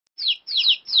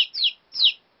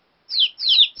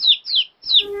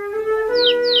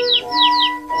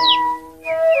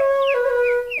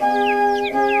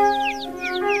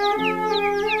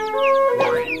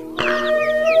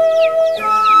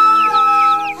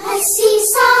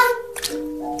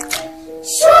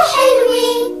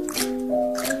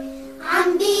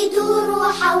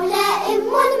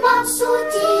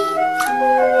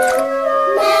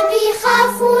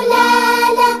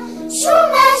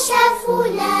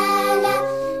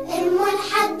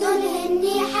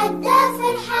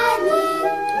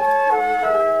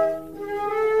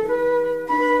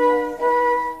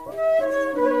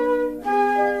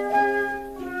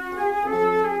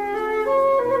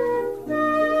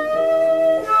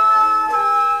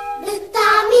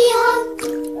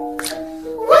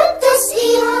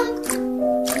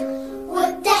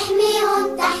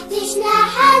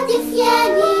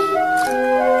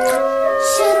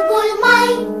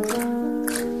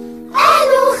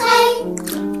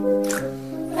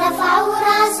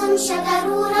شجر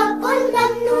رب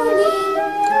ممنون.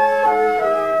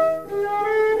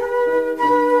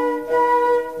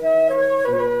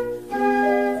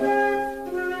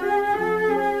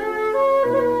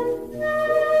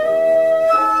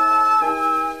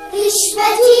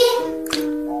 رشبتي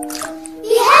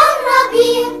بها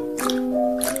الربيع،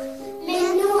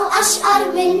 منه أشقر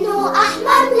منه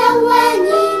أحمر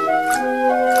ملوني.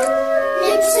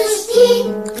 لبس جديد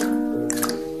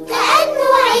كأنه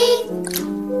عيد،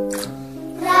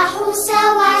 راحوا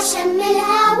سوا شم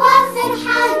الهوا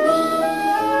فرحانين.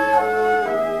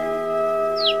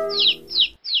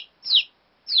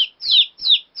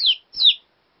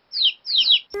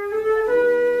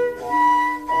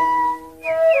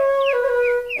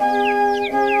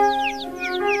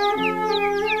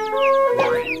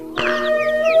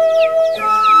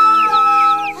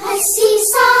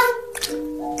 هالصيصان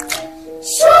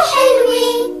شو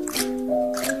حلوين،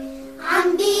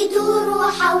 عم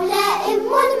بيدوروا حول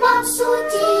أم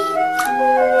مبسوطين.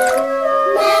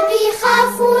 ما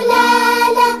بيخافوا لا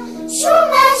لا، شو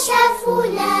ما شافوا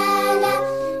لا لا،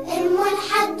 أم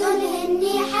حدن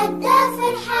هني حدا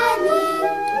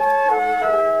فرحانين.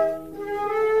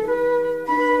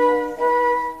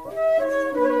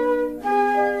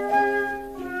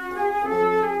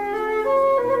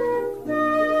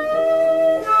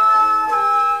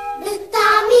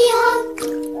 بتطعميهم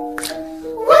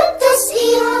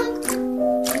وبتسقيهم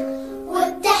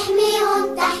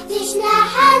وبتحميهم تحت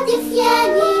جناحات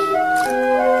دفياني.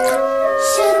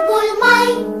 شربوا المي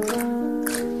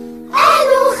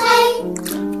قالوا خي،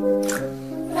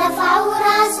 رفعوا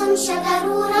راسهم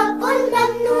شكروا رب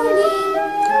ممنونين.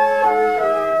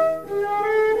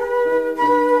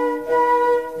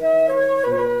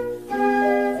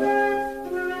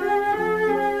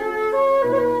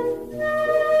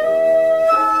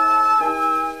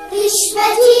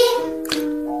 رشبتي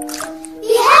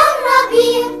بها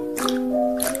الربيع،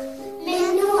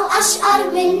 منه أشقر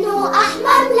منه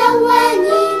أحمر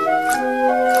ملوني.